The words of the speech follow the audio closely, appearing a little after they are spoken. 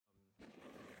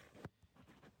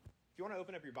you want to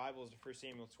open up your Bibles to 1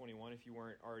 Samuel 21, if you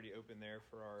weren't already open there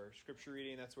for our scripture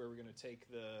reading, that's where we're going to take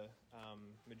the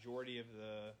majority of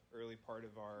the early part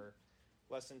of our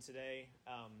lesson today.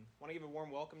 Want to give a warm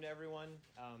welcome to everyone.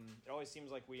 It always seems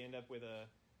like we end up with a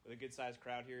good-sized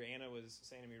crowd here. Anna was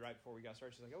saying to me right before we got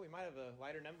started, she's like, we might have a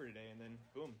lighter number today, and then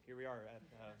boom, here we are at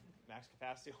max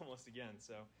capacity almost again.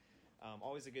 So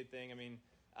always a good thing. I mean,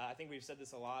 I think we've said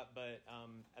this a lot, but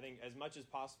I think as much as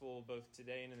possible, both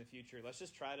today and in the future, let's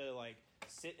just try to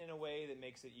sit in a way that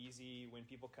makes it easy when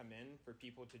people come in for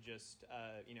people to just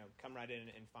come right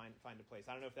in and find a place.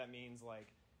 I don't know if that means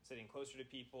sitting closer to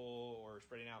people or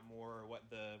spreading out more, or what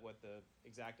the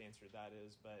exact answer to that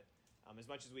is. But as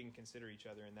much as we can consider each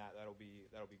other in that, that'll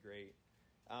be great.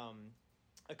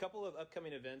 A couple of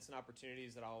upcoming events and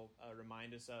opportunities that I'll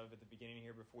remind us of at the beginning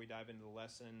here before we dive into the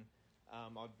lesson.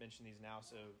 I'll mention these now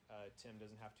so Tim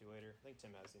doesn't have to later. I think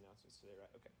Tim has the announcements today, right?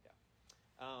 Okay, yeah.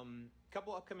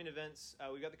 Couple upcoming events.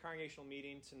 We've got the congregational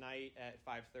meeting tonight at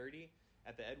 5:30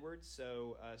 at the Edwards,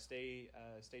 so stay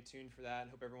tuned for that,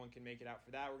 and hope everyone can make it out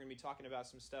for that. We're going to be talking about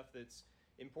some stuff that's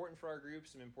important for our group,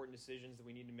 some important decisions that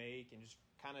we need to make, and just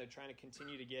kind of trying to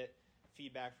continue to get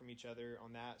feedback from each other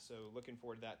on that. So looking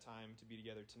forward to that time to be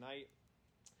together tonight.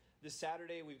 This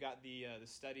Saturday, we've got the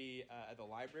study at the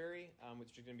library,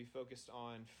 which is going to be focused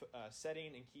on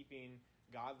setting and keeping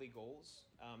godly goals.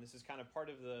 This is kind of part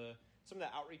of some of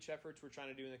the outreach efforts we're trying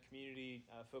to do in the community,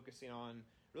 focusing on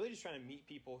really just trying to meet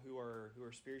people who are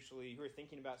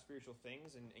thinking about spiritual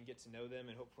things and get to know them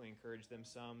and hopefully encourage them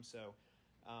some. So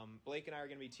Blake and I are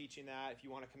going to be teaching that. If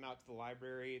you want to come out to the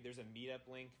library, there's a meetup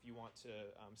link if you want to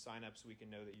sign up so we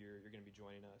can know that you're going to be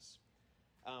joining us.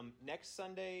 Next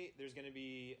Sunday, there's going to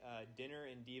be dinner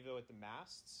and Devo at the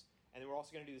Masts, and then we're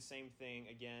also going to do the same thing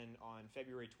again on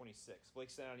February 26th.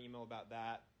 Blake sent out an email about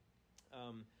that.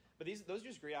 But those are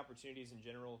just great opportunities in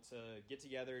general to get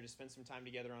together, to spend some time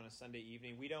together on a Sunday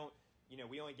evening. We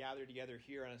only gather together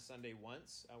here on a Sunday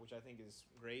once, which I think is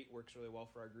great, works really well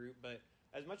for our group. But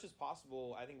as much as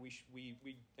possible, I think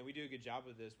we do a good job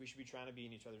of this. We should be trying to be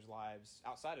in each other's lives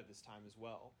outside of this time as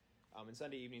well. And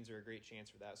Sunday evenings are a great chance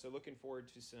for that. So looking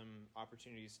forward to some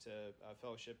opportunities to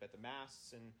fellowship at the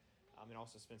Masts and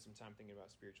also spend some time thinking about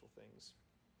spiritual things.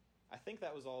 I think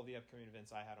that was all of the upcoming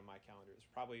events I had on my calendar. There's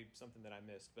probably something that I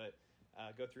missed, but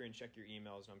go through and check your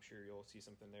emails, and I'm sure you'll see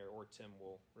something there, or Tim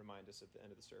will remind us at the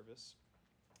end of the service.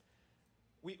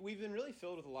 We've been really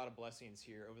filled with a lot of blessings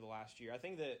here over the last year. I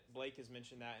think that Blake has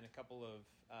mentioned that in a couple of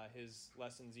his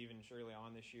lessons even early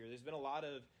on this year. There's been a lot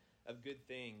of good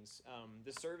things.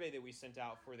 The survey that we sent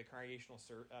out for the congregational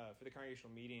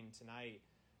meeting tonight,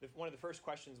 one of the first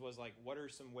questions was what are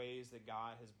some ways that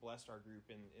God has blessed our group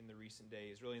in the recent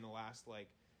days, really in the last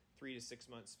 3 to 6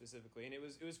 months specifically. And it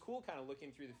was cool kind of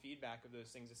looking through the feedback of those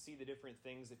things to see the different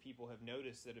things that people have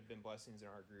noticed that have been blessings in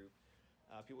our group.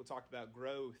 People talked about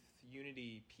growth,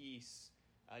 unity, peace,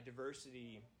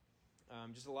 diversity,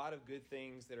 just a lot of good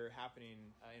things that are happening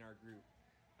in our group.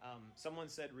 Someone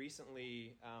said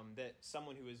recently that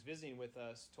someone who was visiting with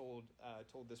us told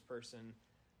this person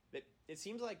that it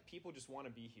seems like people just want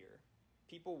to be here.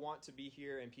 People want to be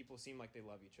here, and people seem like they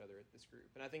love each other at this group.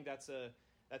 And I think that's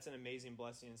an amazing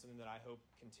blessing and something that I hope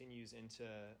continues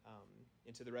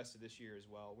into the rest of this year as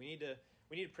well. We need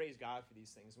to praise God for these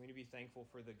things. We need to be thankful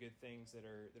for the good things that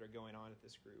are going on at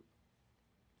this group.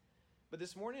 But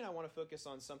this morning, I want to focus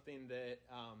on something that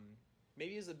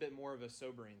maybe is a bit more of a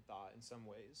sobering thought in some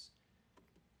ways.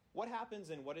 What happens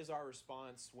and what is our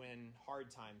response when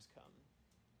hard times come?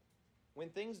 When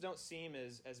things don't seem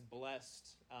as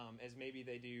blessed as maybe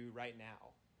they do right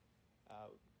now.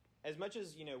 As much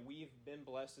as we've been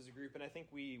blessed as a group, and I think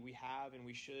we have, and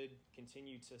we should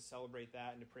continue to celebrate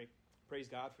that and to praise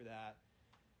God for that.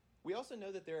 We also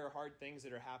know that there are hard things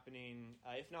that are happening,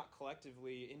 if not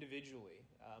collectively, individually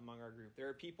among our group. There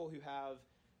are people who have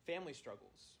family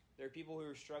struggles. There are people who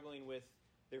are struggling with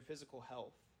their physical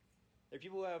health. There are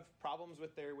people who have problems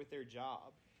with their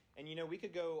job. And, we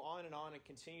could go on and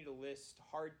continue to list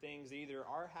hard things that either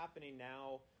are happening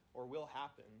now or will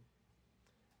happen.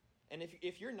 And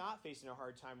if you're not facing a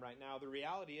hard time right now, the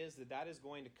reality is that is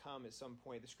going to come at some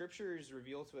point. The scriptures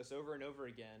reveal to us over and over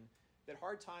again that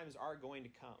hard times are going to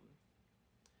come.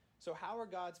 So how are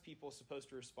God's people supposed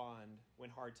to respond when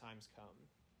hard times come?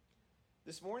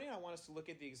 This morning, I want us to look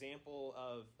at the example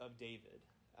of David.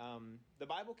 The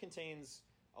Bible contains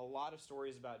a lot of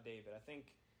stories about David.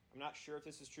 I'm not sure if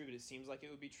this is true, but it seems like it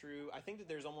would be true. I think that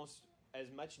there's almost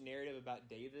as much narrative about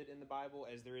David in the Bible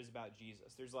as there is about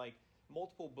Jesus. There's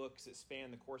multiple books that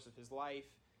span the course of his life.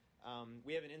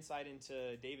 We have an insight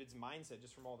into David's mindset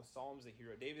just from all the Psalms that he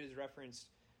wrote. David is referenced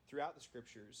throughout the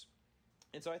scriptures.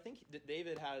 And so I think that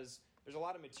David has there's a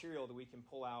lot of material that we can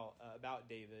pull out about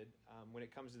David when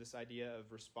it comes to this idea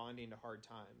of responding to hard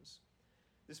times.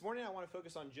 This morning, I want to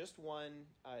focus on just one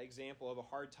example of a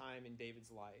hard time in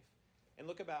David's life, and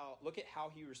look at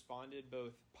how he responded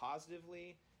both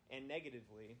positively and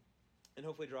negatively, and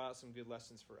hopefully draw out some good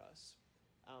lessons for us.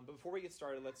 But before we get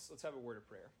started, let's have a word of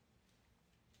prayer.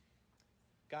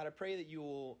 God, I pray that you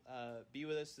will be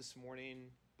with us this morning.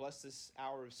 Bless this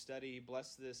hour of study.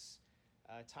 Bless this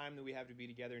time that we have to be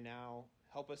together now.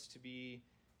 Help us to be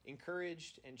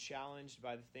encouraged and challenged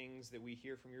by the things that we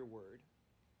hear from your word,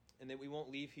 and that we won't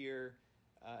leave here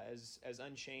as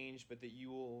unchanged, but that you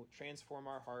will transform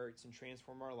our hearts and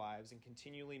transform our lives and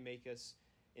continually make us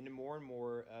into more and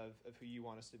more of who you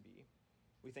want us to be.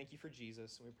 We thank you for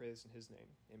Jesus, and we pray this in his name.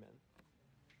 Amen.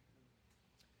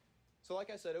 So like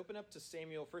I said, open up to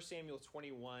 1 Samuel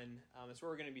 21. That's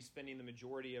where we're going to be spending the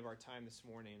majority of our time this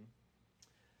morning.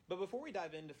 But before we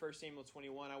dive into 1 Samuel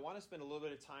 21, I want to spend a little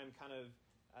bit of time kind of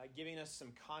giving us some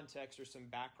context or some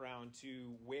background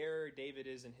to where David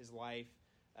is in his life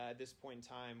at this point in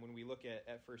time when we look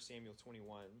at 1 Samuel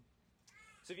 21.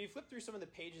 So if you flip through some of the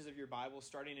pages of your Bible,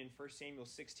 starting in 1 Samuel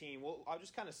 16, I'll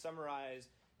just kind of summarize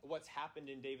what's happened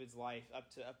in David's life up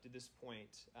to this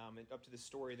point, and up to the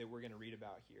story that we're going to read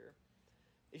about here.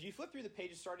 If you flip through the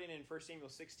pages starting in 1 Samuel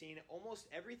 16, almost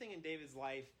everything in David's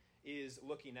life is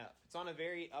looking up. It's on a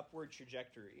very upward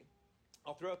trajectory.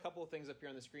 I'll throw a couple of things up here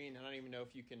on the screen. I don't even know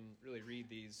if you can really read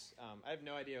these. I have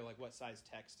no idea what size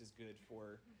text is good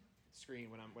for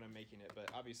screen when I'm making it, but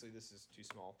obviously this is too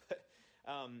small. But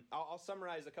I'll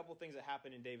summarize a couple of things that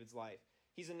happened in David's life.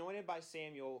 He's anointed by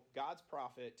Samuel, God's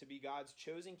prophet, to be God's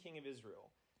chosen king of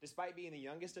Israel. Despite being the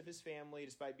youngest of his family,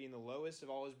 despite being the lowest of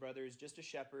all his brothers, just a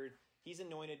shepherd, he's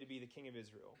anointed to be the king of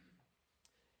Israel.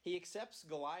 He accepts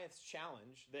Goliath's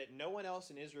challenge that no one else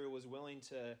in Israel was willing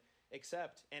to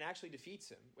accept, and actually defeats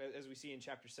him, as we see in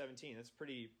chapter 17. That's a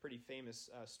pretty famous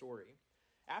story.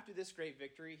 After this great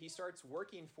victory, he starts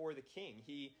working for the king.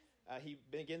 He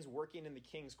begins working in the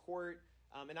king's court.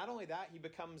 And not only that, he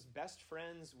becomes best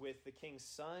friends with the king's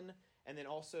son, and then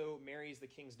also marries the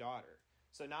king's daughter.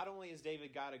 So not only has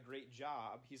David got a great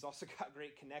job, he's also got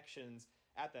great connections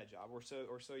at that job, or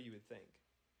so you would think.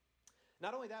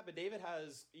 Not only that, but David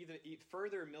has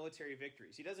further military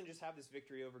victories. He doesn't just have this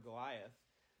victory over Goliath.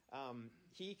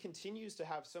 He continues to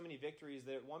have so many victories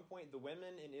that at one point the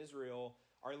women in Israel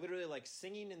are literally like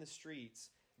singing in the streets,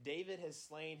 "David has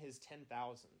slain his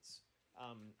 10,000s."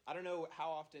 I don't know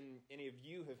how often any of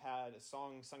you have had a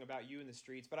song sung about you in the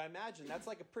streets, but I imagine that's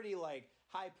like a pretty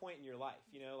high point in your life.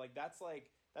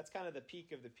 That's kind of the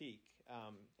peak of the peak.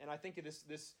 And I think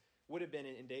this would have been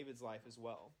in David's life as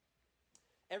well.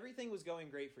 Everything was going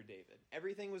great for David.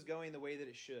 Everything was going the way that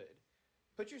it should.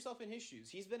 Put yourself in his shoes.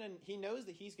 He knows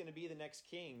that he's going to be the next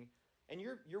king, and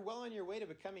you're well on your way to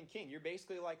becoming king. You're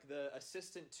basically like the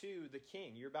assistant to the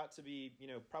king. You're about to be,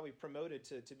 probably promoted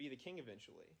to be the king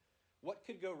eventually. What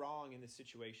could go wrong in this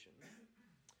situation?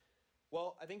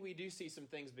 Well, I think we do see some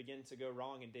things begin to go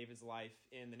wrong in David's life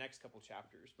in the next couple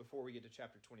chapters before we get to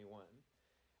chapter 21.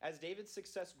 As David's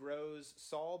success grows,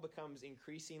 Saul becomes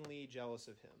increasingly jealous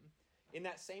of him. In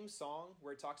that same song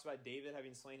where it talks about David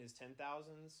having slain his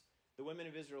 10,000s, the women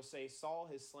of Israel say Saul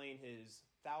has slain his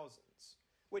thousands,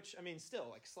 which,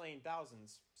 still, slaying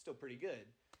thousands, still pretty good,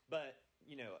 but,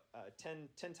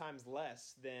 10 times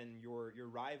less than your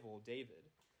rival David.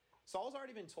 Saul's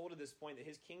already been told at this point that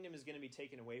his kingdom is going to be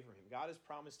taken away from him. God has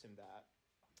promised him that.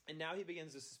 And now he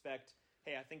begins to suspect,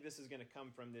 hey, I think this is going to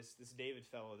come from this David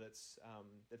fellow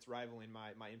that's rivaling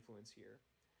my influence here.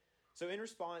 So in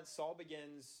response, Saul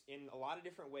begins in a lot of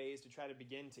different ways to try to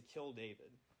begin to kill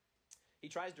David. He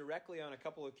tries directly on a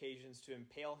couple occasions to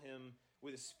impale him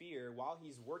with a spear while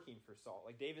he's working for Saul.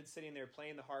 Like David's sitting there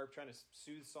playing the harp, trying to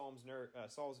soothe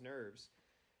Saul's nerves,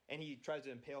 and he tries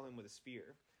to impale him with a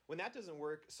spear. When that doesn't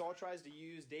work, Saul tries to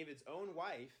use David's own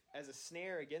wife as a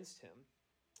snare against him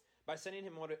by sending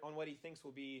him on what he thinks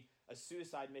will be a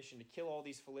suicide mission to kill all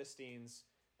these Philistines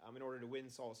in order to win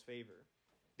Saul's favor.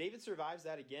 David survives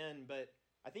that again, but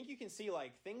I think you can see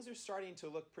things are starting to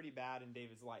look pretty bad in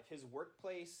David's life. His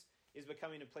workplace is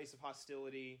becoming a place of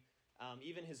hostility.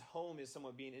 Even his home is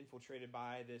somewhat being infiltrated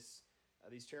by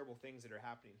these terrible things that are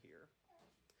happening here.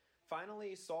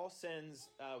 Finally, Saul sends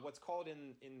what's called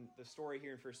in the story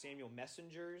here in 1 Samuel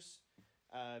messengers,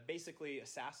 basically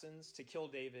assassins, to kill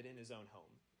David in his own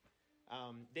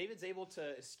home. David's able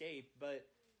to escape, but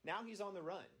now he's on the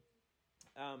run.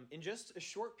 In just a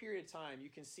short period of time, you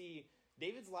can see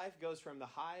David's life goes from the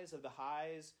highs of the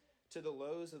highs to the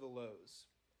lows of the lows.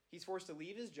 He's forced to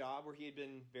leave his job where he had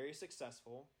been very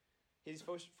successful. He's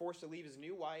forced to leave his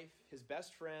new wife, his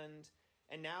best friend,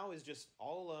 and now is just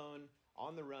all alone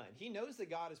on the run. He knows that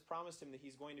God has promised him that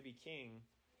he's going to be king.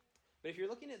 But if you're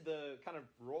looking at the kind of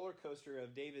roller coaster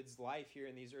of David's life here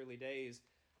in these early days,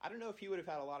 I don't know if he would have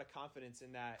had a lot of confidence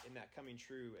in that coming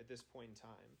true at this point in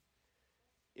time.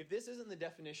 If this isn't the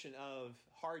definition of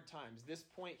hard times, this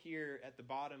point here at the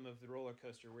bottom of the roller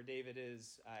coaster where David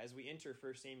is as we enter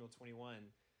 1 Samuel 21,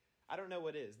 I don't know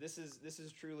what is. This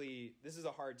is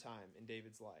a hard time in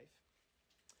David's life.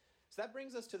 So that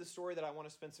brings us to the story that I want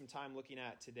to spend some time looking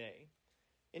at today.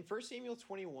 In 1 Samuel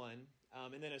 21,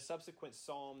 and then a subsequent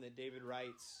psalm that David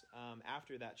writes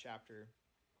after that chapter,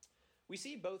 we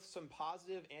see both some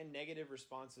positive and negative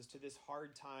responses to this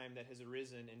hard time that has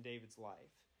arisen in David's life.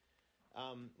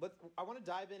 I want to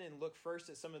dive in and look first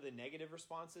at some of the negative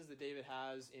responses that David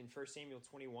has in 1 Samuel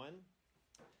 21.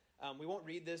 We won't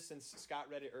read this since Scott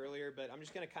read it earlier, but I'm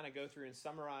just going to kind of go through and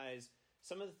summarize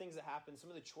some of the things that happen, some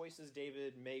of the choices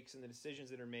David makes and the decisions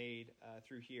that are made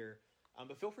through here.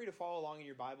 But feel free to follow along in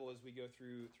your Bible as we go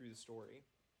through the story.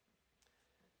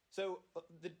 So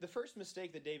the first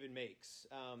mistake that David makes,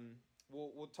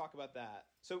 we'll talk about that.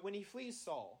 So when he flees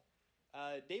Saul,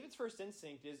 David's first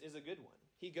instinct is a good one.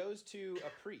 He goes to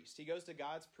a priest. He goes to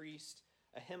God's priest,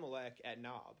 Ahimelech at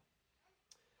Nob.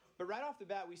 But right off the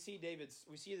bat, we see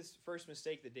this first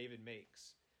mistake that David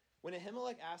makes. When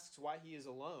Ahimelech asks why he is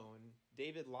alone,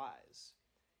 David lies.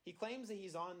 He claims that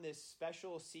he's on this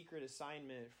special secret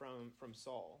assignment from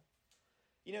Saul.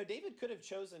 You know, David could have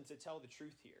chosen to tell the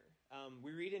truth here.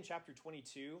 We read in chapter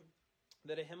 22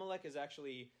 that Ahimelech has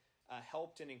actually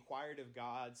helped and inquired of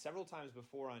God several times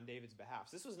before on David's behalf.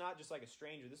 So this was not just like a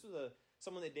stranger. This was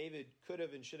someone that David could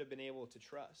have and should have been able to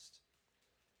trust.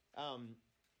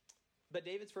 But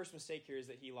David's first mistake here is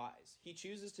that he lies. He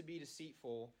chooses to be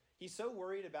deceitful. He's so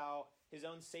worried about his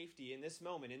own safety in this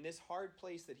moment, in this hard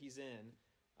place that he's in.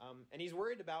 And he's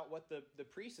worried about what the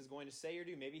priest is going to say or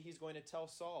do. Maybe he's going to tell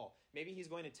Saul. Maybe he's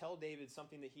going to tell David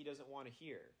something that he doesn't want to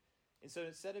hear. And so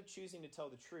instead of choosing to tell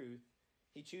the truth,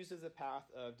 he chooses the path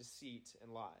of deceit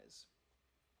and lies.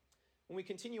 When we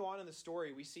continue on in the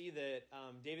story, we see that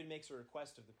David makes a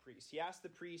request of the priest. He asks the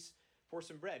priest for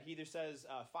some bread. He either says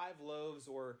 5 loaves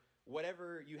or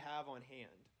whatever you have on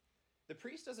hand. The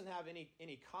priest doesn't have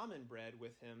any common bread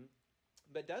with him,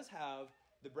 but does have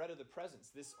the bread of the presence,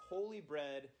 this holy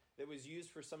bread that was used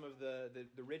for some of the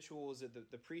rituals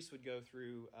that the priests would go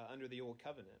through under the Old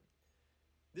Covenant.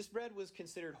 This bread was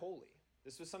considered holy.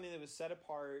 This was something that was set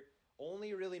apart,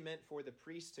 only really meant for the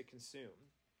priest to consume.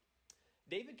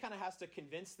 David kind of has to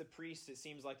convince the priest, it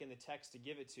seems like in the text, to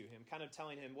give it to him, kind of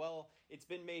telling him, well, it's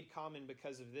been made common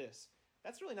because of this.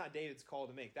 That's really not David's call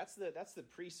to make. That's the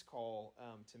priest's call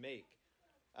to make.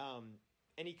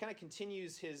 And he kind of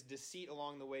continues his deceit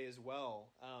along the way as well,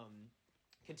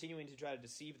 continuing to try to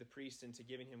deceive the priest into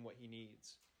giving him what he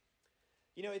needs.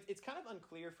 You know, it's kind of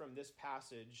unclear from this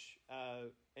passage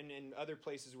and in other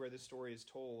places where this story is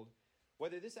told,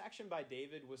 whether this action by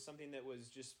David was something that was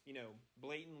just,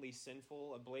 blatantly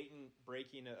sinful, a blatant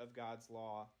breaking of God's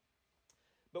law.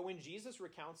 But when Jesus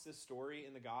recounts this story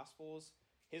in the Gospels,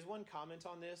 his one comment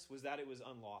on this was that it was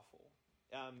unlawful.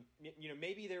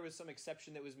 Maybe there was some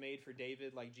exception that was made for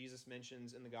David, like Jesus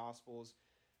mentions in the Gospels.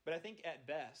 But I think at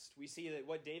best, we see that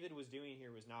what David was doing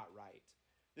here was not right.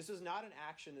 This was not an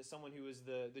action that someone who was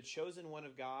the chosen one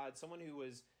of God, someone who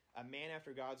was a man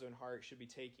after God's own heart, should be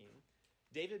taking.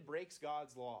 David breaks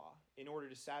God's law in order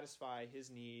to satisfy his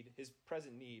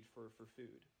present need for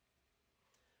food.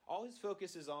 All his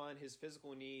focus is on his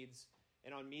physical needs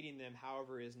and on meeting them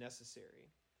however is necessary.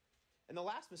 And the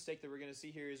last mistake that we're going to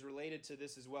see here is related to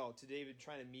this as well, to David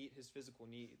trying to meet his physical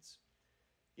needs.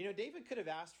 David could have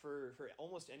asked for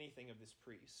almost anything of this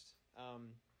priest.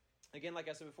 Again, like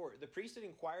I said before, the priest had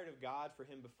inquired of God for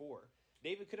him before.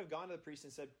 David could have gone to the priest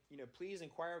and said, please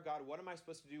inquire of God, what am I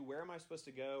supposed to do? Where am I supposed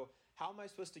to go? How am I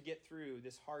supposed to get through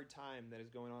this hard time that is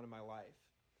going on in my life?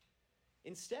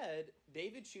 Instead,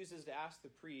 David chooses to ask the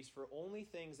priest for only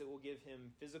things that will give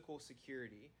him physical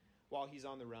security while he's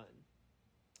on the run.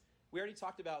 We already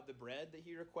talked about the bread that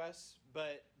he requests,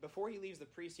 but before he leaves the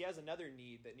priest, he has another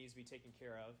need that needs to be taken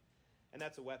care of, and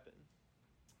that's a weapon.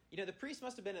 The priest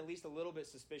must have been at least a little bit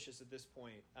suspicious at this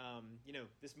point.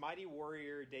 This mighty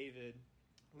warrior, David,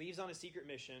 leaves on a secret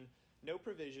mission, no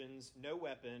provisions, no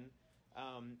weapon,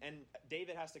 and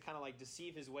David has to kind of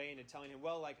deceive his way into telling him,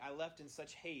 I left in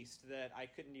such haste that I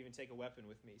couldn't even take a weapon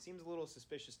with me. Seems a little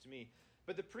suspicious to me.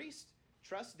 But the priest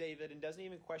trusts David and doesn't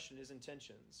even question his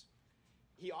intentions.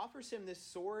 He offers him this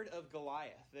sword of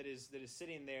Goliath that is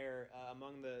sitting there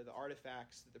among the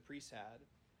artifacts that the priest had.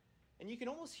 And you can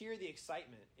almost hear the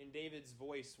excitement in David's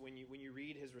voice when you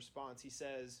read his response. He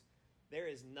says, "There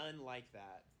is none like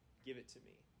that. give it to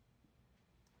me.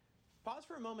 Pause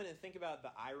for a moment and think about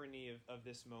the irony of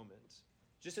this moment.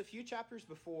 Just a few chapters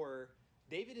before,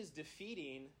 David is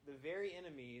defeating the very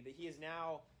enemy that he is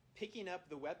now picking up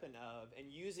the weapon of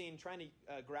and using, trying to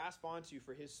grasp onto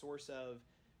for his source of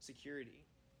security.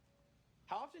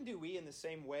 How often do we, in the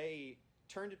same way,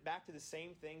 turn back to the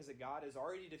same things that God has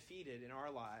already defeated in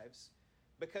our lives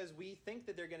because we think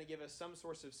that they're going to give us some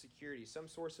source of security, some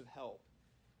source of help,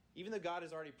 even though God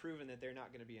has already proven that they're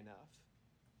not going to be enough?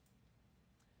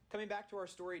 Coming back to our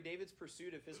story, David's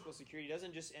pursuit of physical security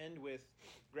doesn't just end with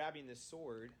grabbing this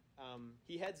sword.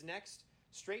 He heads next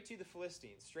straight to the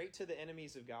Philistines, straight to the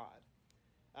enemies of God.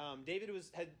 David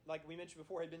had, like we mentioned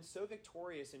before, had been so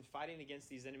victorious in fighting against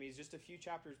these enemies just a few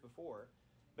chapters before.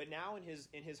 But now in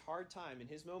his hard time, in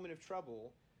his moment of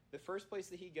trouble, the first place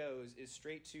that he goes is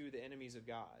straight to the enemies of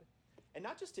God. And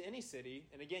not just to any city,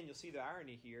 and again, you'll see the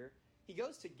irony here. He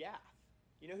goes to Gath.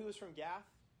 You know who was from Gath?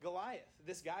 Goliath.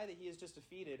 This guy that he has just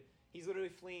defeated, he's literally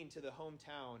fleeing to the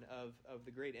hometown of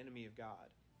the great enemy of God.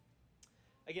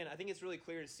 Again, I think it's really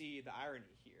clear to see the irony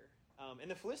here. And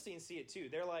the Philistines see it too.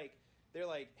 They're like,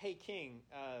 hey, king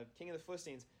of the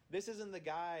Philistines, this isn't the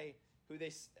guy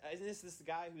isn't this the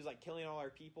guy who's like killing all our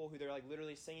people, who they're like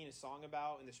literally singing a song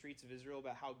about in the streets of Israel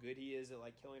about how good he is at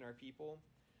like killing our people?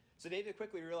 So David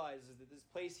quickly realizes that this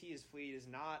place he has fled is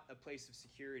not a place of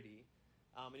security,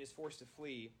 and is forced to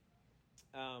flee.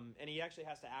 And he actually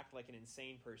has to act like an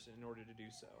insane person in order to do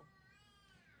so.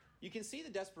 You can see the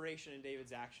desperation in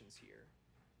David's actions here.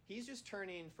 He's just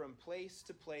turning from place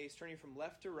to place, turning from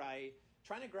left to right,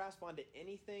 trying to grasp onto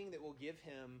anything that will give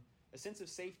him a sense of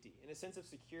safety and a sense of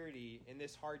security in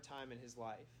this hard time in his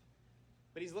life.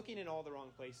 But he's looking in all the wrong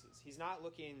places. He's not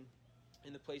looking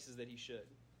in the places that he should.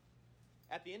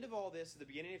 At the end of all this, at the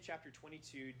beginning of chapter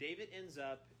 22, David ends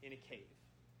up in a cave.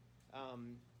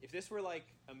 If this were like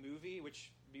a movie,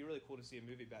 which would be really cool to see a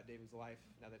movie about David's life,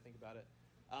 now that I think about it.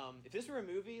 If this were a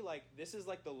movie, like this is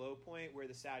like the low point where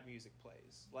the sad music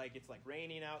plays. Like it's like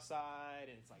raining outside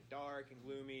and it's like dark and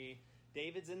gloomy.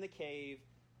 David's in the cave.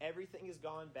 Everything has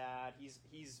gone bad.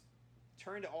 He's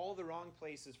turned to all the wrong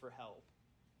places for help.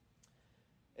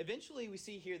 Eventually, we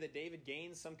see here that David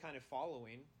gains some kind of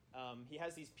following. He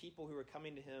has these people who are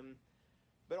coming to him,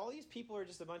 but all these people are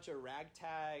just a bunch of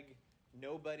ragtag,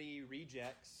 nobody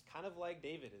rejects, kind of like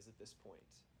David is at this point.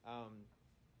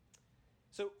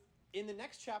 So in the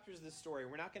next chapters of this story,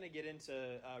 we're not going to get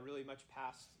into really much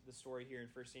past the story here in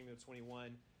 1 Samuel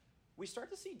 21. We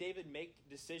start to see David make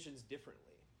decisions differently.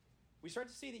 We start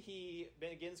to see that he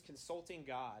begins consulting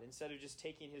God instead of just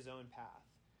taking his own path.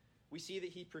 We see that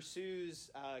he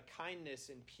pursues kindness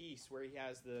and peace where he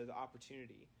has the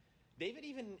opportunity. David,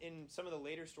 even in some of the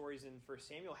later stories in 1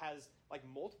 Samuel, has like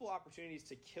multiple opportunities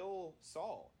to kill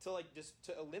Saul, to like just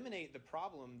to eliminate the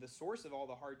problem, the source of all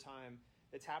the hard time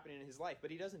that's happening in his life,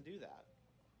 but he doesn't do that.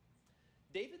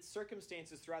 David's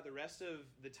circumstances throughout the rest of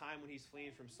the time when he's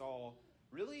fleeing from Saul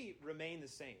really remain the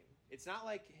same. It's not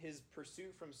like his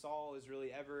pursuit from Saul is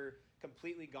really ever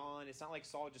completely gone. It's not like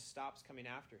Saul just stops coming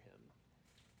after him.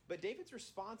 But David's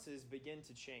responses begin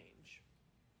to change.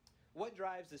 What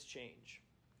drives this change?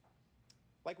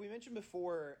 Like we mentioned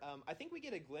before, I think we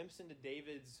get a glimpse into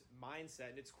David's mindset,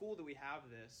 and it's cool that we have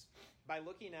this, by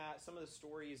looking at some of the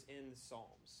stories in the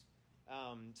Psalms.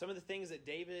 Some of the things that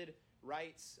David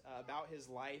writes about his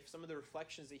life, some of the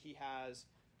reflections that he has,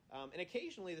 and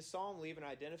occasionally the Psalm will even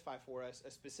identify for us a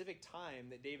specific time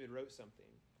that David wrote something.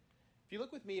 If you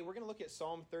look with me, we're going to look at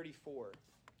Psalm 34.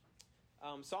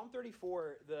 Psalm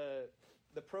 34,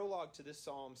 the prologue to this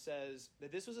psalm says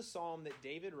that this was a psalm that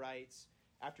David writes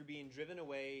after being driven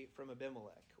away from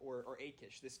Abimelech, or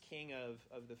Achish, this king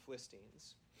of the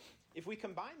Philistines. If we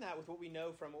combine that with what we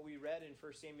know from what we read in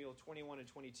 1 Samuel 21 and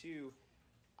 22,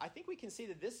 I think we can see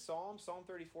that this psalm, Psalm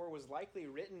 34, was likely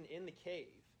written in the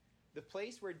cave, the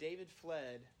place where David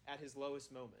fled at his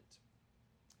lowest moment.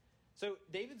 So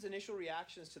David's initial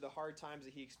reactions to the hard times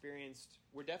that he experienced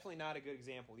were definitely not a good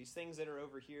example. These things that are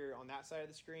over here on that side of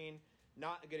the screen,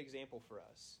 not a good example for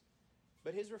us.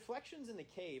 But his reflections in the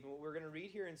cave, and what we're going to read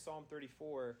here in Psalm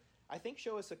 34, I think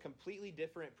show us a completely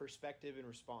different perspective and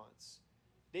response.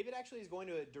 David actually is going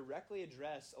to directly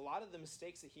address a lot of the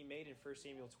mistakes that he made in 1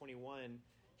 Samuel 21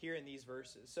 here in these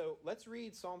verses. So let's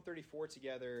read Psalm 34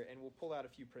 together, and we'll pull out a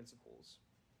few principles.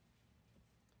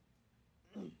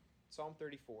 Psalm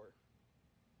 34.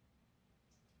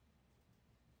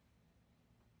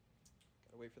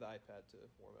 Gotta wait for the iPad to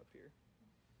warm up here.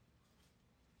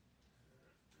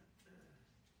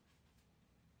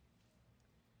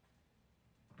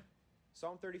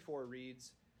 Psalm 34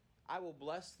 reads, I will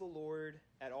bless the Lord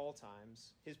at all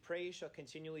times. His praise shall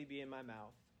continually be in my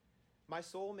mouth. My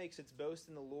soul makes its boast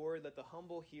in the Lord. Let the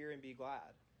humble hear and be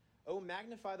glad. Oh,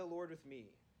 magnify the Lord with me,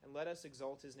 and let us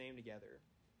exalt his name together.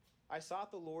 I sought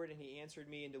the Lord, and he answered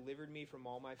me and delivered me from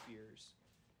all my fears.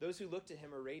 Those who look to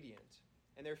him are radiant,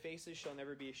 and their faces shall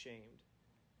never be ashamed.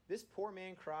 This poor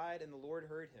man cried, and the Lord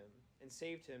heard him, and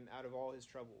saved him out of all his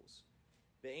troubles.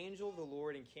 The angel of the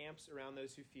Lord encamps around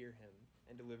those who fear him,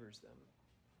 and delivers them.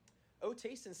 Oh,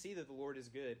 taste and see that the Lord is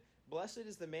good. Blessed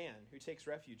is the man who takes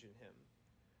refuge in him.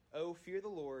 Oh, fear the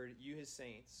Lord, you his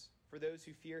saints, for those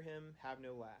who fear him have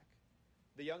no lack.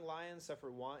 The young lions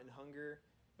suffer want and hunger,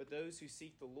 but those who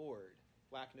seek the Lord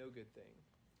lack no good thing.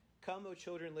 Come, O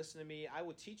children, listen to me. I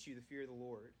will teach you the fear of the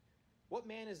Lord. What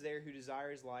man is there who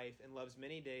desires life and loves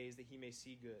many days that he may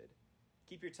see good?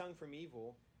 Keep your tongue from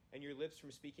evil and your lips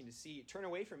from speaking deceit. Turn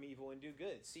away from evil and do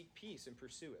good. Seek peace and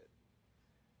pursue it.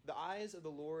 The eyes of the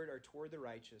Lord are toward the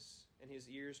righteous, and his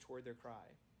ears toward their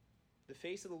cry. The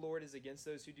face of the Lord is against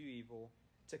those who do evil,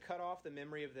 to cut off the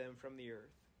memory of them from the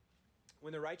earth.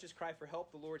 When the righteous cry for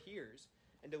help, the Lord hears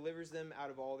and delivers them out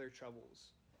of all their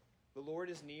troubles. The Lord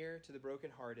is near to the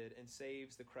brokenhearted and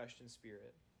saves the crushed in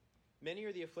spirit. Many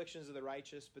are the afflictions of the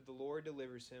righteous, but the Lord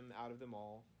delivers him out of them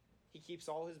all. He keeps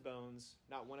all his bones,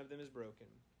 not one of them is broken.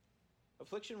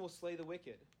 Affliction will slay the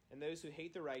wicked, and those who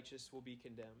hate the righteous will be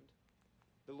condemned.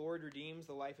 The Lord redeems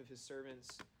the life of his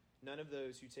servants. None of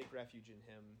those who take refuge in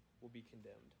him will be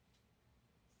condemned.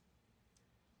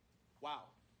 Wow,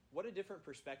 what a different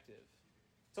perspective.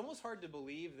 It's almost hard to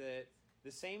believe that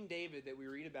the same David that we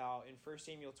read about in 1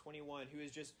 Samuel 21, who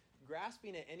is just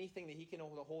grasping at anything that he can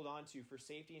hold on to for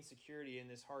safety and security in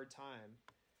this hard time,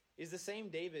 is the same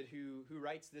David who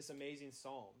writes this amazing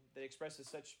psalm that expresses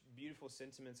such beautiful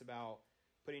sentiments about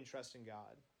putting trust in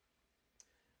God.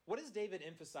 What does David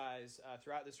emphasize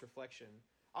throughout this reflection?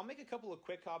 I'll make a couple of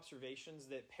quick observations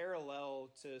that parallel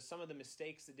to some of the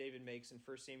mistakes that David makes in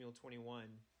 1 Samuel 21.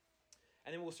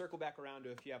 And then we'll circle back around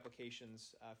to a few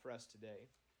applications for us today.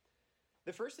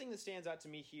 The first thing that stands out to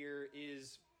me here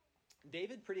is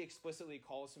David pretty explicitly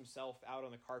calls himself out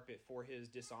on the carpet for his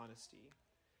dishonesty.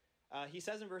 He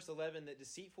says in verse 11 that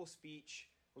deceitful speech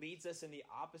leads us in the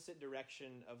opposite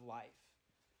direction of life.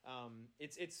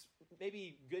 It's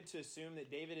maybe good to assume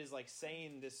that David is like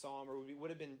saying this psalm, or would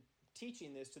have been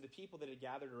teaching this to the people that had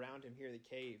gathered around him here in the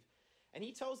cave. And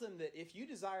he tells them that if you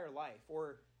desire life,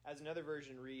 or as another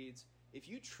version reads, if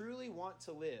you truly want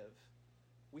to live,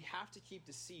 we have to keep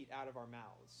deceit out of our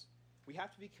mouths. We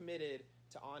have to be committed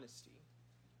to honesty.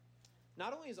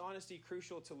 Not only is honesty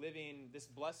crucial to living this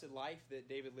blessed life that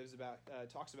David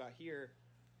talks about here,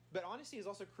 but honesty is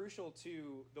also crucial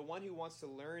to the one who wants to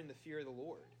learn the fear of the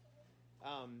Lord.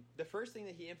 The first thing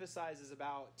that he emphasizes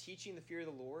about teaching the fear of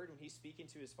the Lord when he's speaking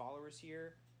to his followers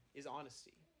here is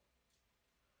honesty.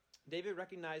 David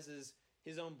recognizes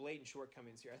his own blatant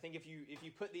shortcomings here. I think if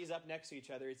you put these up next to each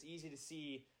other, it's easy to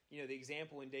see, the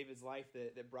example in David's life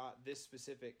that brought this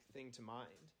specific thing to mind.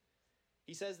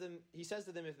 He says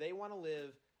to them, if they want to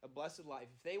live a blessed life,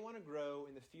 if they want to grow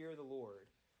in the fear of the Lord,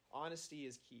 honesty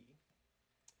is key.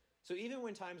 So even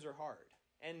when times are hard,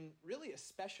 and really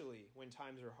especially when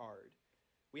times are hard,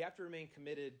 we have to remain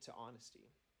committed to honesty.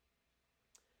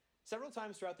 Several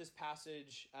times throughout this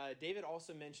passage, David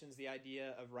also mentions the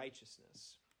idea of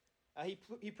righteousness.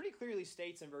 He pretty clearly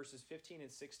states in verses 15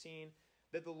 and 16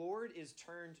 that the Lord is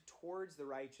turned towards the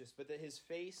righteous, but that his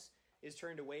face is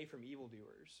turned away from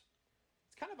evildoers.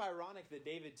 It's kind of ironic that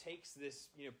David takes this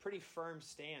pretty firm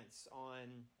stance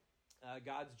on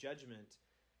God's judgment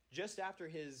just after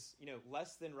his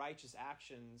less than righteous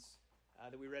actions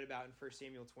that we read about in 1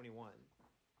 Samuel 21.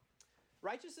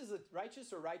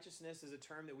 Righteous or righteousness is a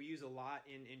term that we use a lot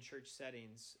in church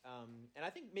settings. And I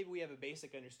think maybe we have a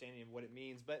basic understanding of what it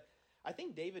means, but I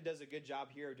think David does a good job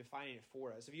here of defining it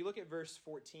for us. If you look at verse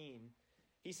 14,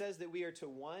 he says that we are to,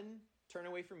 1, turn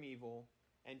away from evil,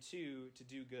 and 2, to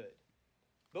do good.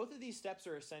 Both of these steps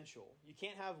are essential. You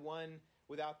can't have one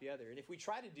without the other. And if we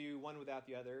try to do one without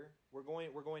the other, we're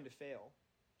going to fail.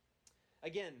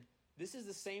 Again, this is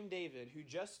the same David who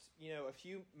just, a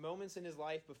few moments in his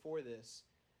life before this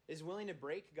is willing to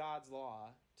break God's law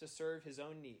to serve his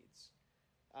own needs,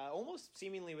 almost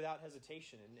seemingly without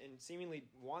hesitation, and seemingly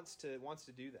wants to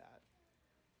do that.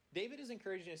 David is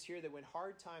encouraging us here that when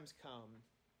hard times come,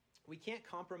 we can't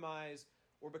compromise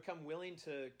or become willing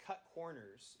to cut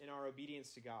corners in our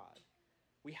obedience to God.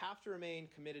 We have to remain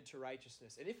committed to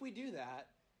righteousness. And if we do that,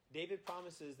 David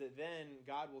promises that then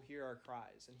God will hear our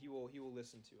cries and he will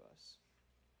listen to us.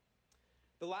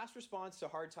 The last response to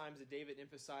hard times that David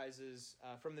emphasizes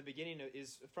from the beginning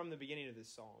of this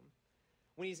psalm.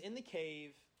 When he's in the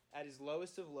cave at his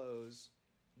lowest of lows,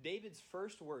 David's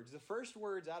first words, the first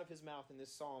words out of his mouth in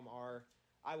this psalm are,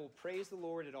 I will praise the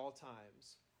Lord at all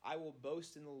times. I will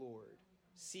boast in the Lord.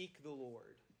 Seek the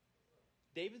Lord.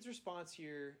 David's response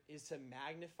here is to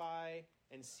magnify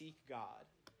and seek God.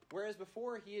 Whereas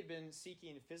before he had been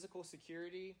seeking physical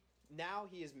security, now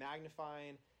he is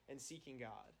magnifying and seeking God.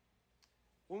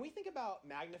 When we think about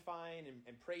magnifying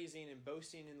and praising and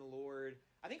boasting in the Lord,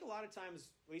 I think a lot of times,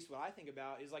 at least what I think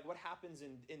about, is like what happens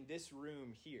in this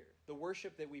room here, the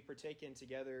worship that we partake in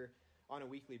together on a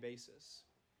weekly basis.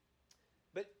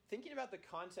 But thinking about the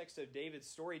context of David's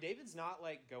story, David's not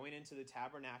like going into the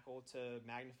tabernacle to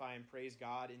magnify and praise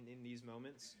God in these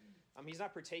moments. He's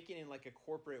not partaking in like a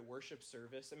corporate worship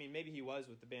service. I mean, maybe he was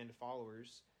with the band of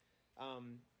followers.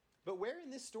 But where in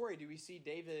this story do we see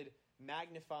David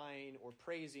magnifying or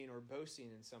praising or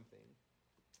boasting in something?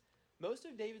 Most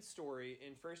of David's story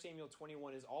in 1 Samuel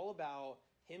 21 is all about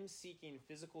him seeking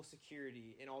physical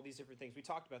security in all these different things. We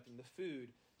talked about them, the food,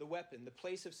 the weapon, the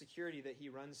place of security that he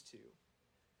runs to.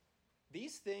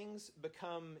 These things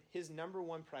become his number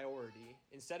one priority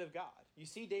instead of God. You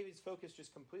see David's focus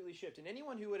just completely shift. And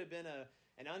anyone who would have been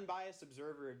an unbiased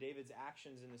observer of David's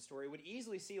actions in the story would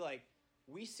easily see, like,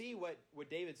 we see what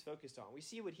David's focused on. We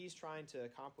see what he's trying to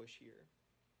accomplish here.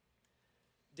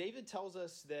 David tells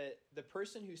us that the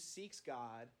person who seeks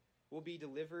God will be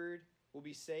delivered, will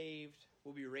be saved,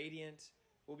 will be radiant,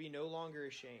 will be no longer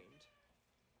ashamed.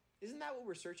 Isn't that what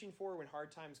we're searching for when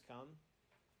hard times come?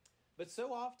 But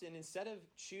so often, instead of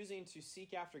choosing to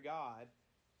seek after God,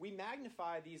 we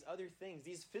magnify these other things,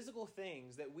 these physical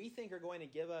things that we think are going to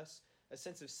give us a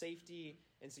sense of safety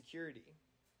and security.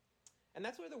 And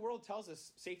that's where the world tells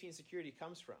us safety and security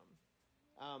comes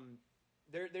from.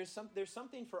 There's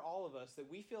something for all of us that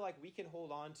we feel like we can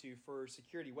hold on to for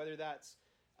security, whether that's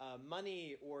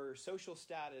money or social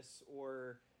status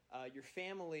or your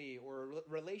family or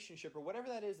relationship or whatever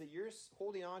that is that you're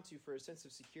holding on to for a sense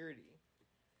of security.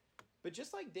 But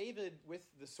just like David with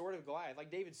the sword of Goliath,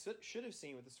 like David should have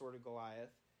seen with the sword of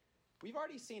Goliath, we've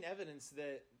already seen evidence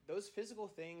that those physical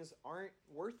things aren't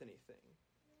worth anything.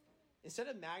 Instead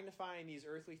of magnifying these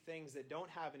earthly things that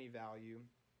don't have any value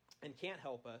and can't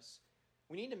help us,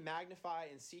 we need to magnify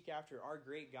and seek after our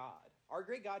great God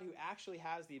who actually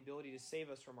has the ability to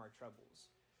save us from our troubles,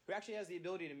 who actually has the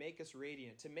ability to make us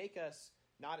radiant, to make us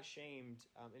not ashamed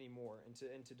anymore,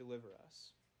 and to deliver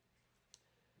us.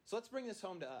 So let's bring this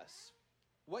home to us.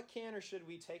 What can or should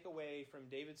we take away from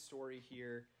David's story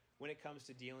here when it comes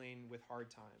to dealing with hard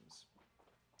times?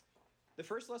 The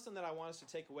first lesson that I want us to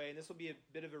take away, and this will be a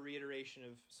bit of a reiteration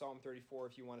of Psalm 34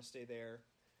 if you want to stay there,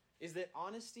 is that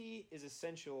honesty is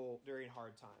essential during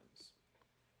hard times.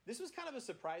 This was kind of a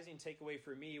surprising takeaway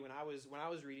for me when I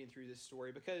was reading through this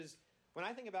story, because when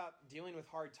I think about dealing with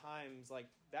hard times, like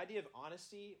the idea of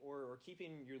honesty or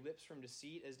keeping your lips from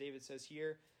deceit, as David says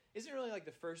here, isn't really like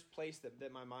the first place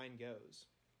that my mind goes.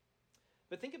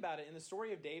 But think about it. In the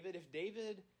story of David, if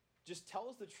David just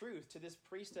tells the truth to this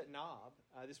priest at Nob,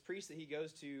 this priest that he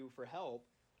goes to for help,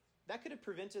 that could have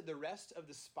prevented the rest of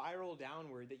the spiral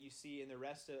downward that you see in the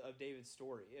rest of David's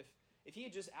story. If he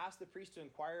had just asked the priest to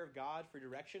inquire of God for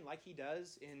direction like he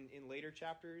does in later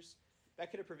chapters,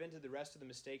 that could have prevented the rest of the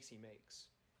mistakes he makes.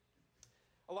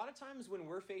 A lot of times when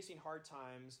we're facing hard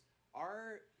times,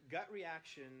 our gut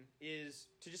reaction is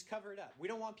to just cover it up. We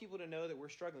don't want people to know that we're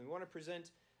struggling. We want to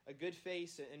present a good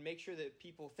face and make sure that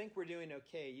people think we're doing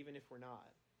okay, even if we're not.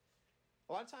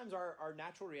 A lot of times our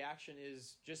natural reaction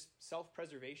is just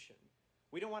self-preservation.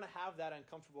 We don't want to have that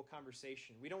uncomfortable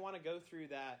conversation. We don't want to go through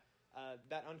that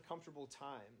uncomfortable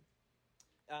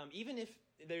time. Even if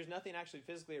there's nothing actually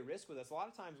physically at risk with us, a lot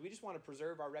of times we just want to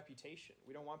preserve our reputation.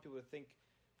 We don't want people to think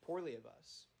poorly of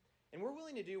us. And we're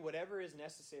willing to do whatever is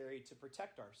necessary to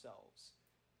protect ourselves,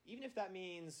 even if that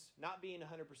means not being 100%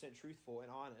 truthful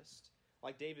and honest,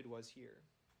 like David was here.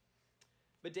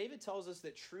 But David tells us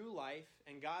that true life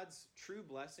and God's true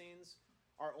blessings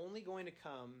are only going to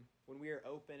come when we are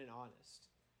open and honest.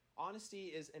 Honesty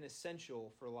is an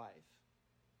essential for life.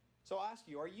 So I'll ask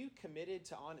you, are you committed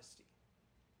to honesty?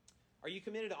 Are you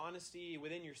committed to honesty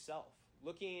within yourself,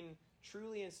 looking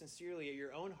truly and sincerely at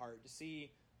your own heart to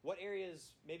see what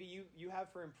areas maybe you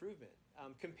have for improvement,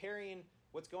 comparing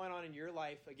what's going on in your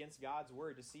life against God's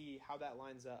word to see how that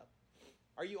lines up?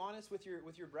 Are you honest with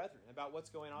your brethren about what's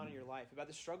going on in your life, about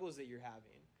the struggles that you're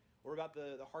having, or about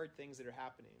the hard things that are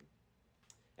happening?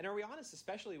 And are we honest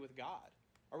especially with God?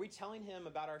 Are we telling him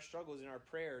about our struggles in our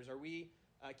prayers? Are we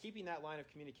keeping that line of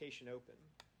communication open?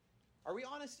 Are we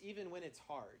honest even when it's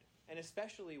hard, and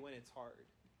especially when it's hard?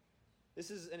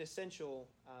 This is an essential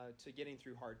to getting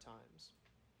through hard times.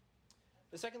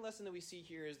 The second lesson that we see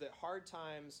here is that hard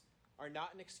times are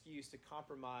not an excuse to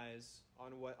compromise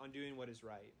on doing what is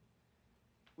right.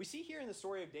 We see here in the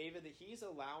story of David that he's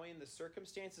allowing the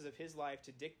circumstances of his life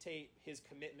to dictate his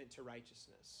commitment to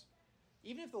righteousness.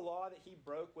 Even if the law that he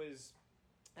broke was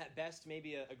at best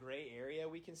maybe a gray area,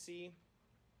 we can see,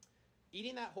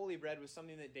 eating that holy bread was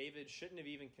something that David shouldn't have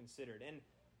even considered. And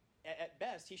at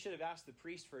best, he should have asked the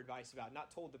priest for advice about,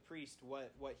 not told the priest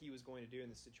what he was going to do in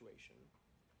this situation.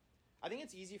 I think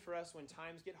it's easy for us when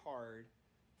times get hard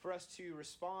for us to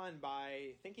respond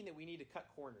by thinking that we need to cut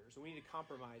corners, we need to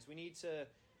compromise, we need to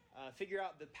figure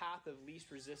out the path of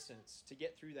least resistance to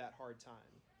get through that hard time.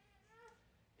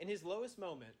 In his lowest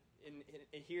moment,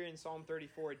 here in Psalm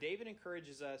 34, David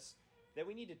encourages us that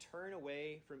we need to turn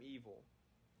away from evil,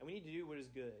 and we need to do what is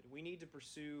good. We need to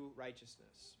pursue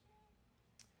righteousness.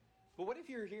 But what if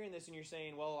you're hearing this and you're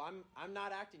saying, well, I'm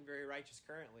not acting very righteous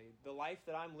currently. The life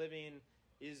that I'm living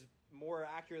is more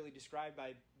accurately described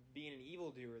by being an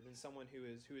evildoer than someone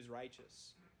who is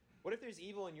righteous. What if there's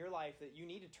evil in your life that you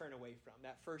need to turn away from,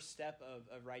 that first step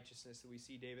of righteousness that we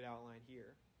see David outlined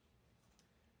here?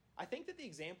 I think that the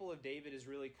example of David is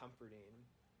really comforting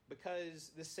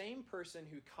because the same person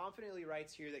who confidently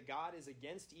writes here that God is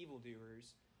against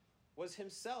evildoers was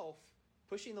himself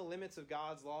pushing the limits of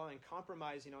God's law and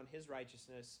compromising on his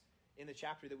righteousness in the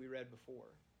chapter that we read before.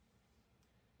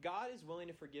 God is willing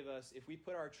to forgive us if we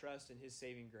put our trust in his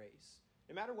saving grace.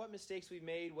 No matter what mistakes we've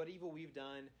made, what evil we've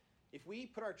done, if we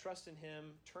put our trust in him,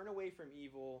 turn away from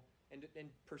evil, and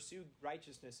pursue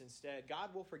righteousness instead,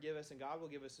 God will forgive us and God will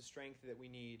give us the strength that we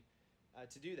need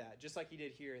to do that, just like he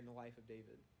did here in the life of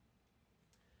David.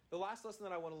 The last lesson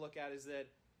that I want to look at is that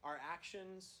our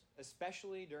actions,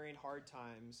 especially during hard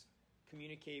times,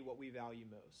 communicate what we value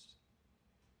most.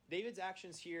 David's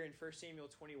actions here in 1 Samuel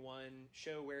 21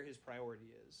 show where his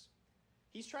priority is.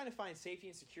 He's trying to find safety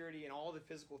and security in all the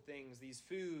physical things, these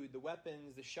food, the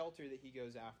weapons, the shelter that he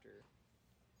goes after.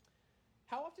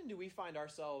 How often do we find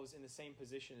ourselves in the same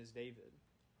position as David?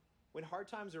 When hard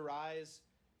times arise,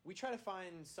 we try to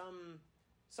find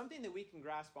something that we can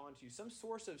grasp onto, some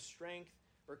source of strength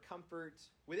or comfort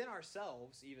within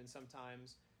ourselves, even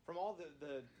sometimes, from all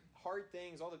the hard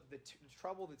things, all the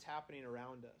trouble that's happening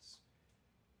around us.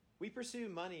 We pursue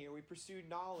money, or we pursue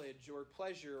knowledge, or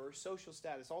pleasure, or social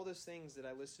status, all those things that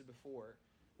I listed before.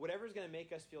 Whatever's going to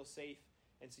make us feel safe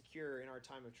and secure in our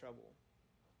time of trouble.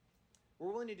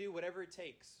 We're willing to do whatever it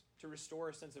takes to restore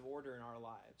a sense of order in our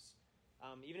lives.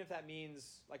 Even if that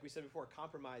means, like we said before,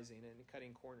 compromising and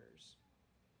cutting corners.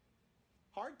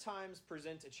 Hard times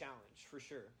present a challenge, for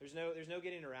sure. There's no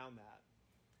getting around that.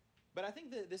 But I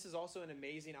think that this is also an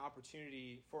amazing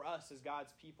opportunity for us as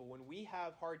God's people when we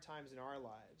have hard times in our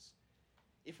lives.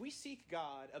 If we seek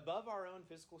God above our own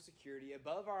physical security,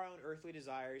 above our own earthly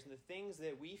desires, and the things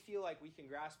that we feel like we can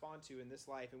grasp onto in this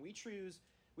life, and we choose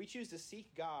to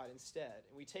seek God instead,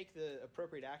 and we take the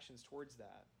appropriate actions towards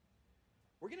that,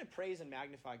 we're going to praise and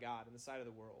magnify God in the sight of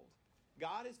the world.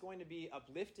 God is going to be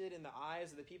uplifted in the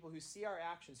eyes of the people who see our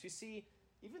actions, who see,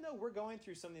 even though we're going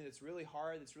through something that's really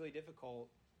hard, that's really difficult,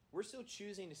 we're still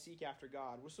choosing to seek after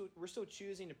God. We're still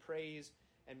choosing to praise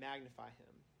and magnify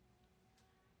him.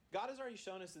 God has already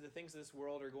shown us that the things of this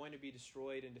world are going to be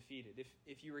destroyed and defeated.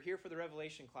 If you were here for the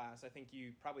Revelation class, I think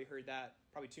you probably heard that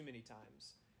probably too many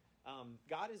times.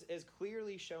 God has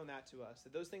clearly shown that to us,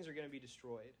 that those things are going to be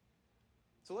destroyed.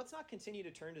 So let's not continue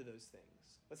to turn to those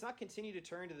things. Let's not continue to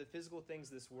turn to the physical things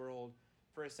of this world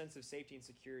for a sense of safety and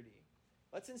security.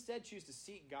 Let's instead choose to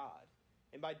seek God,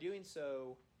 and by doing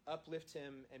so, uplift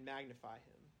him and magnify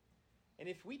him. And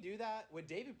if we do that, what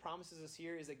David promises us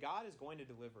here is that God is going to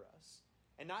deliver us.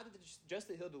 And not just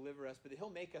that he'll deliver us, but that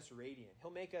he'll make us radiant. He'll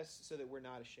make us so that we're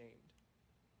not ashamed.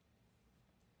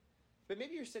 But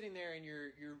maybe you're sitting there and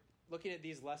you're looking at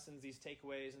these lessons, these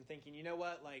takeaways, and thinking, you know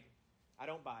what, I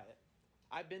don't buy it.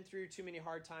 I've been through too many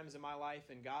hard times in my life,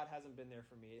 and God hasn't been there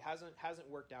for me. It hasn't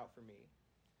worked out for me.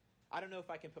 I don't know if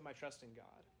I can put my trust in God.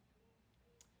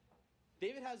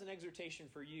 David has an exhortation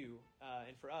for you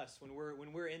and for us when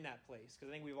we're in that place, because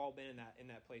I think we've all been in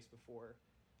that place before.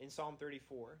 In Psalm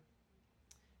 34,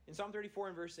 in Psalm 34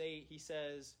 and verse 8, he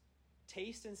says,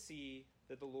 "Taste and see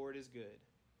that the Lord is good.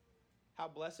 How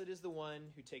blessed is the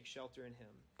one who takes shelter in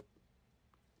him."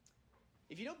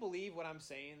 If you don't believe what I'm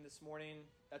saying this morning,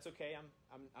 that's okay.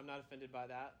 I'm not offended by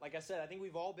that. Like I said, I think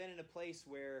we've all been in a place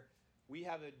where we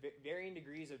have varying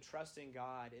degrees of trust in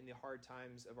God in the hard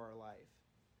times of our life.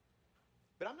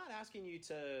 But I'm not asking you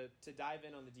to dive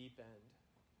in on the deep end.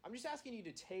 I'm just asking you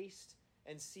to taste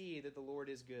and see that the Lord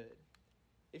is good.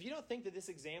 If you don't think that this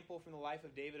example from the life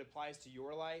of David applies to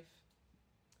your life,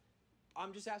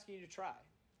 I'm just asking you to try.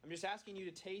 I'm just asking you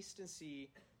to taste and see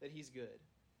that he's good.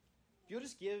 If if you'll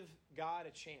just give God a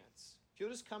chance, if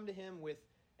you'll just come to him with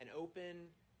an open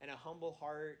and a humble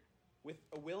heart, with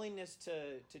a willingness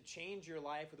to change your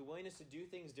life, with a willingness to do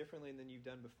things differently than you've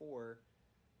done before,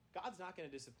 God's not going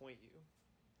to disappoint you.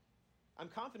 I'm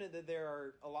confident that there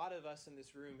are a lot of us in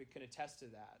this room who can attest to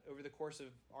that over the course of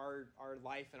our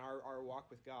life and our walk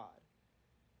with God.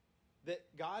 That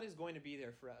God is going to be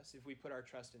there for us if we put our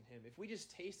trust in him. If we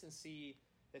just taste and see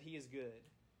that he is good,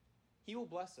 he will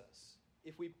bless us.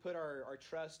 If we put our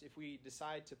trust, if we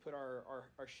decide to put our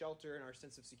shelter and our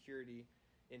sense of security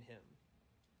in him.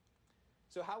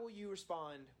 So how will you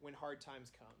respond when hard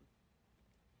times come?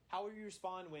 How will you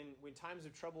respond when times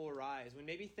of trouble arise? When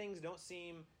maybe things don't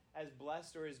seem as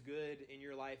blessed or as good in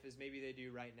your life as maybe they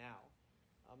do right now?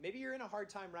 Maybe you're in a hard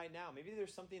time right now. Maybe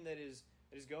there's something that is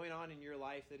going on in your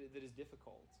life that is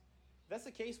difficult. If that's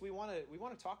the case, we want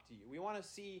to talk to you. We want to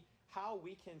see how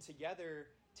we can together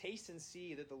taste and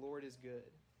see that the Lord is good.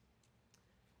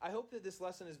 I hope that this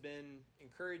lesson has been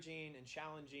encouraging and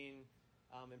challenging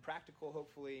and practical,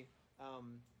 hopefully,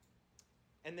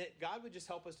 and that God would just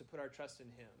help us to put our trust in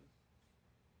him.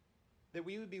 That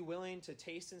we would be willing to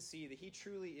taste and see that he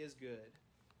truly is good,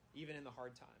 even in the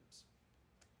hard times.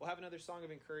 We'll have another song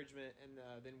of encouragement, and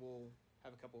then we'll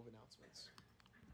have a couple of announcements.